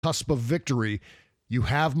cusp of victory, you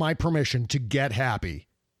have my permission to get happy.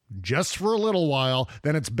 Just for a little while,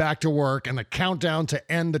 then it's back to work, and the countdown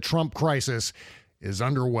to end the Trump crisis is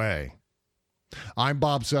underway. I'm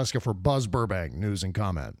Bob Cesca for Buzz Burbank News and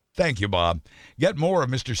Comment. Thank you, Bob. Get more of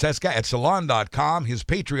Mr. Cesca at salon.com, his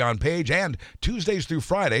Patreon page, and Tuesdays through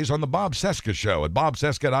Fridays on The Bob Cesca Show at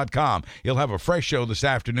bobcesca.com. He'll have a fresh show this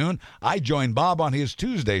afternoon. I join Bob on his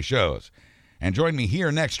Tuesday shows. And join me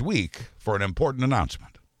here next week for an important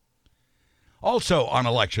announcement. Also on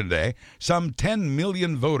Election Day, some 10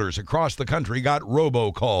 million voters across the country got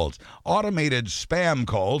robocalls, automated spam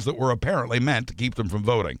calls that were apparently meant to keep them from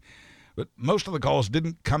voting. But most of the calls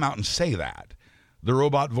didn't come out and say that. The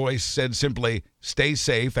robot voice said simply, "Stay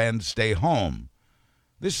safe and stay home."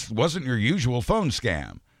 This wasn't your usual phone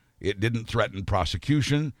scam. It didn't threaten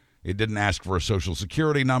prosecution. It didn't ask for a social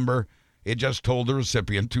security number. It just told the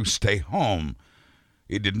recipient to stay home.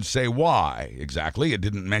 It didn't say why exactly. It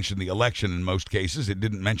didn't mention the election in most cases. It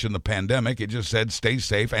didn't mention the pandemic. It just said stay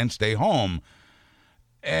safe and stay home.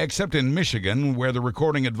 Except in Michigan, where the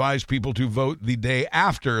recording advised people to vote the day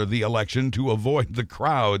after the election to avoid the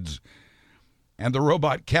crowds. And the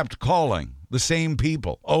robot kept calling the same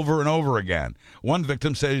people over and over again. One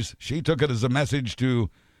victim says she took it as a message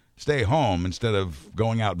to stay home instead of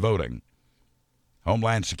going out voting.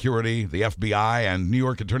 Homeland Security, the FBI, and New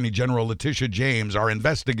York Attorney General Letitia James are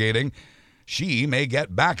investigating. She may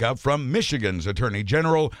get backup from Michigan's Attorney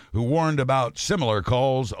General, who warned about similar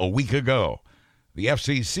calls a week ago. The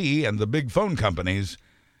FCC and the big phone companies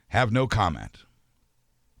have no comment.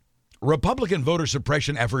 Republican voter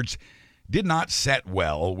suppression efforts did not set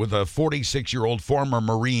well with a 46-year-old former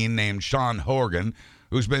Marine named Sean Horgan,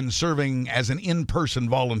 who's been serving as an in-person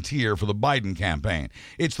volunteer for the Biden campaign.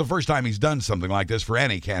 It's the first time he's done something like this for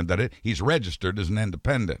any candidate. He's registered as an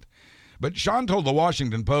independent. But Sean told the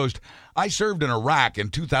Washington Post, "I served in Iraq in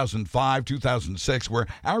 2005, 2006, where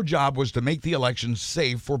our job was to make the election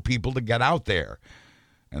safe for people to get out there."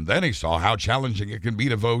 And then he saw how challenging it can be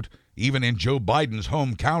to vote even in Joe Biden's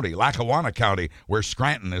home county, Lackawanna County, where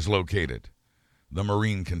Scranton is located. The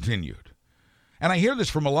Marine continued. And I hear this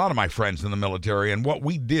from a lot of my friends in the military and what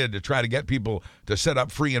we did to try to get people to set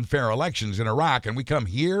up free and fair elections in Iraq. And we come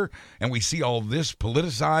here and we see all this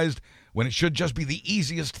politicized when it should just be the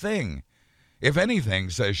easiest thing. If anything,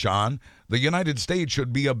 says Sean, the United States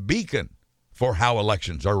should be a beacon for how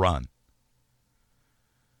elections are run.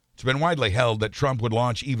 It's been widely held that Trump would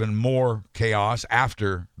launch even more chaos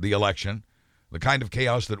after the election, the kind of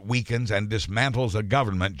chaos that weakens and dismantles a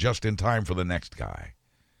government just in time for the next guy.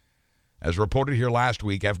 As reported here last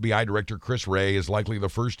week, FBI Director Chris Wray is likely the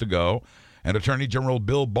first to go, and Attorney General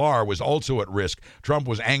Bill Barr was also at risk. Trump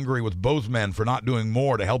was angry with both men for not doing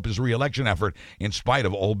more to help his re-election effort, in spite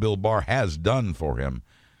of all Bill Barr has done for him.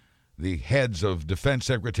 The heads of Defense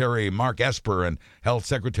Secretary Mark Esper and Health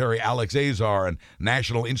Secretary Alex Azar and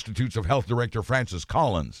National Institutes of Health Director Francis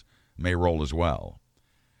Collins may roll as well.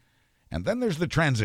 And then there's the transition